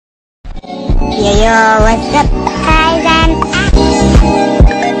Yo, yo, what's up, guys?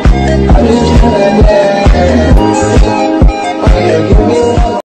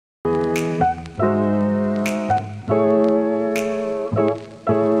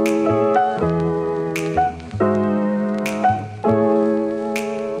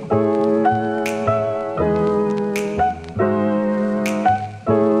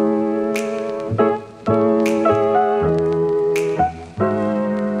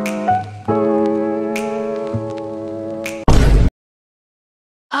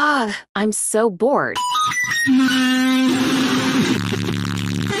 I'm so bored.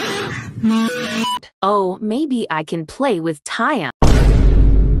 Oh, maybe I can play with Tiam.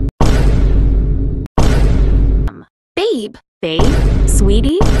 Babe,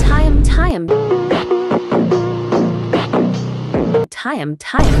 sweetie, Tiam. Tiam.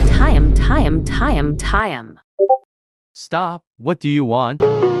 Stop, what do you want?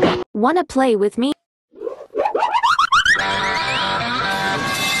 Wanna play with me?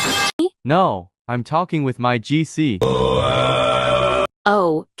 No, I'm talking with my GC.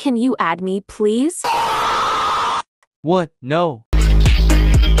 Oh, can you add me, please? What? No.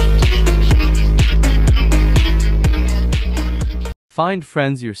 Find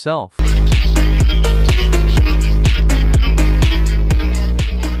friends yourself.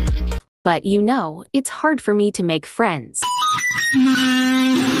 But you know, it's hard for me to make friends.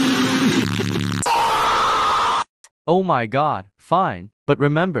 Oh my god, fine. But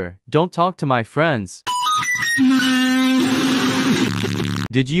remember, don't talk to my friends.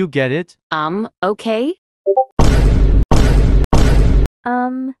 Did you get it? Okay?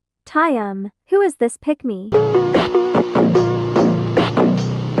 Tiam, who is this pick-me?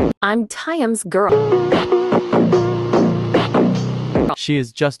 I'm Tiam's girl. She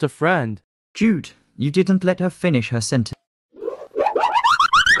is just a friend. Jude, you didn't let her finish her sentence.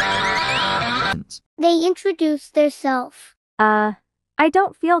 They introduced theirself. I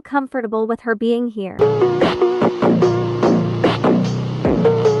don't feel comfortable with her being here.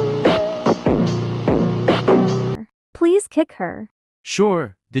 Please kick her.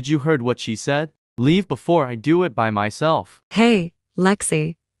 Sure, did you heard what she said? Leave before I do it by myself. Hey,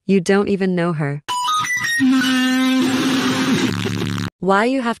 Lexi, you don't even know her. Why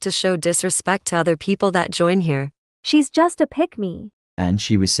you have to show disrespect to other people that join here? She's just a pick-me. And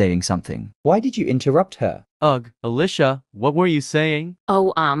she was saying something. Why did you interrupt her? Ugh, Alicia, what were you saying?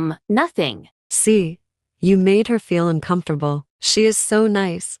 Oh, nothing. See, you made her feel uncomfortable. She is so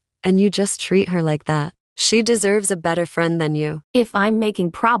nice, and you just treat her like that. She deserves a better friend than you. If I'm making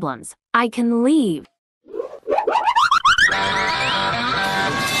problems, I can leave.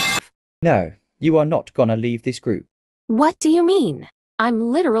 No, you are not gonna leave this group. What do you mean?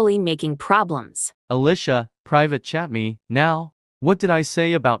 I'm literally making problems. Alicia, private chat me, now. What did I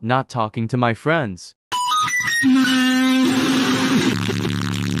say about not talking to my friends?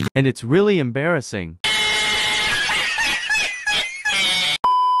 And it's really embarrassing.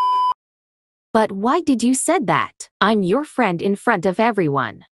 But why did you said that? I'm your friend in front of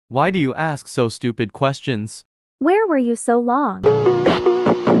everyone. Why do you ask so stupid questions? Where were you so long?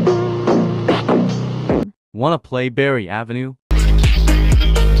 Wanna play Berry Avenue?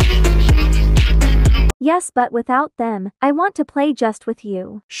 Yes, but without them, I want to play just with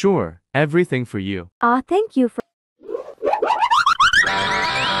you. Sure, everything for you. Thank you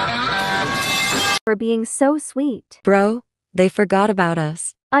for being so sweet. Bro, they forgot about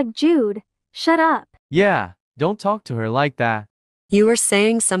us. Jude, shut up. Yeah, don't talk to her like that. You were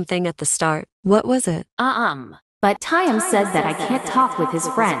saying something at the start. What was it? But Tiam said that I can't talk with his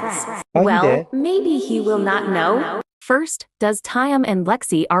friends. Are you Well, there? maybe he will not know. First, does Tiam and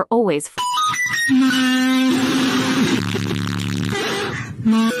Lexi are always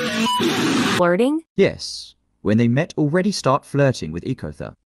flirting? Yes. When they met, already start flirting with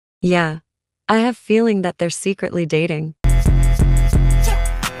Ecotha. Yeah, I have feeling that they're secretly dating.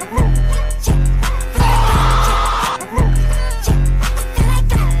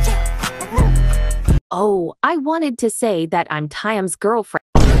 Oh, I wanted to say that I'm Tiam's girlfriend.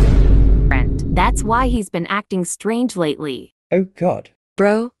 That's why he's been acting strange lately. Oh god.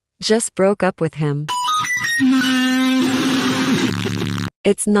 Bro, just broke up with him.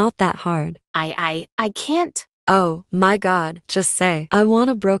 It's not that hard. I can't. Oh, my god, just say, I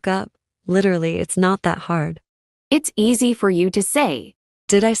wanna broke up. Literally, it's not that hard. It's easy for you to say.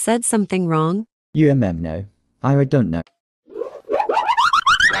 Did I said something wrong? No. I don't know.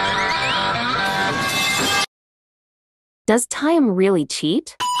 Does Tiam really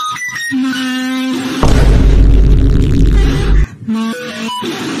cheat?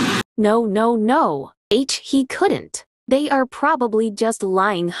 No. He couldn't. They are probably just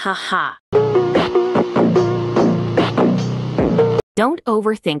lying, haha. Don't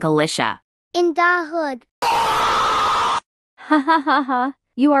overthink, Alicia. In the hood. Ha ha ha ha.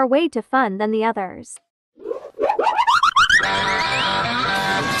 You are way too fun than the others.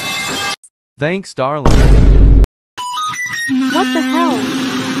 Thanks, darling. What the hell?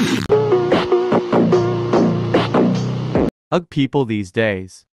 Ugh, people these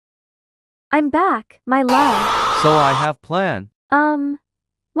days. I'm back, my love. So I have plan.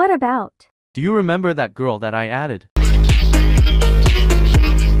 What about? Do you remember that girl that I added?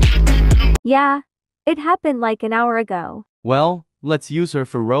 Yeah, it happened like an hour ago. Well, let's use her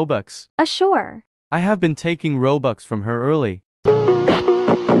for Robux. Sure. I have been taking Robux from her early.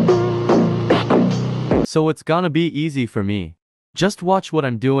 So it's gonna be easy for me. Just watch what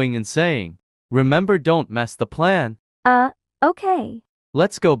I'm doing and saying. Remember, don't mess the plan. Okay.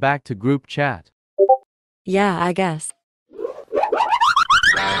 Let's go back to group chat. Yeah, I guess.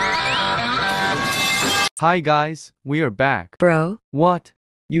 Hi guys, we are back. Bro, What?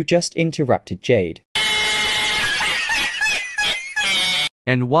 You just interrupted Jade.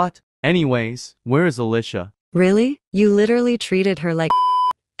 And what? Anyways, where is Alicia? really? You literally treated her like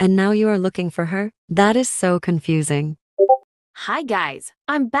and now you are looking for her? That is so confusing. Hi guys,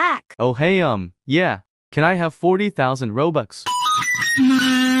 I'm back. Oh hey yeah. Can I have 40,000 Robux?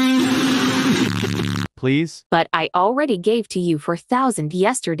 Please? But I already gave to you 4,000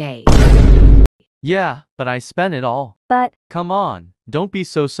 yesterday. Yeah, but I spent it all. But, Come on, don't be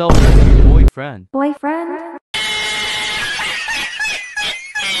so selfish with your boyfriend. boyfriend?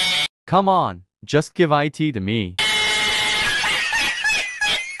 Come on, just give IT to me.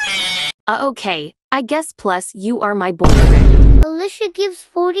 Okay, I guess plus you are my boyfriend. Alicia gives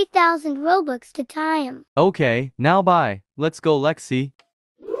 40,000 Robux to Tiam. Okay, now bye. Let's go, Lexi.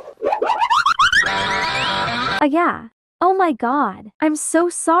 Yeah. Oh my god. I'm so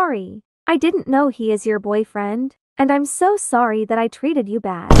sorry. I didn't know he is your boyfriend. And I'm so sorry that I treated you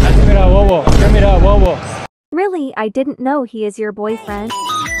bad. Really, I didn't know he is your boyfriend.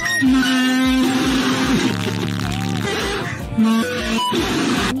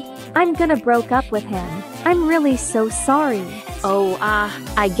 I'm gonna broke up with him. I'm really so sorry. Oh,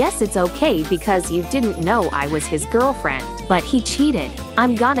 I guess it's okay because you didn't know I was his girlfriend. But he cheated.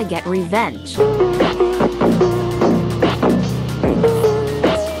 I'm gonna get revenge.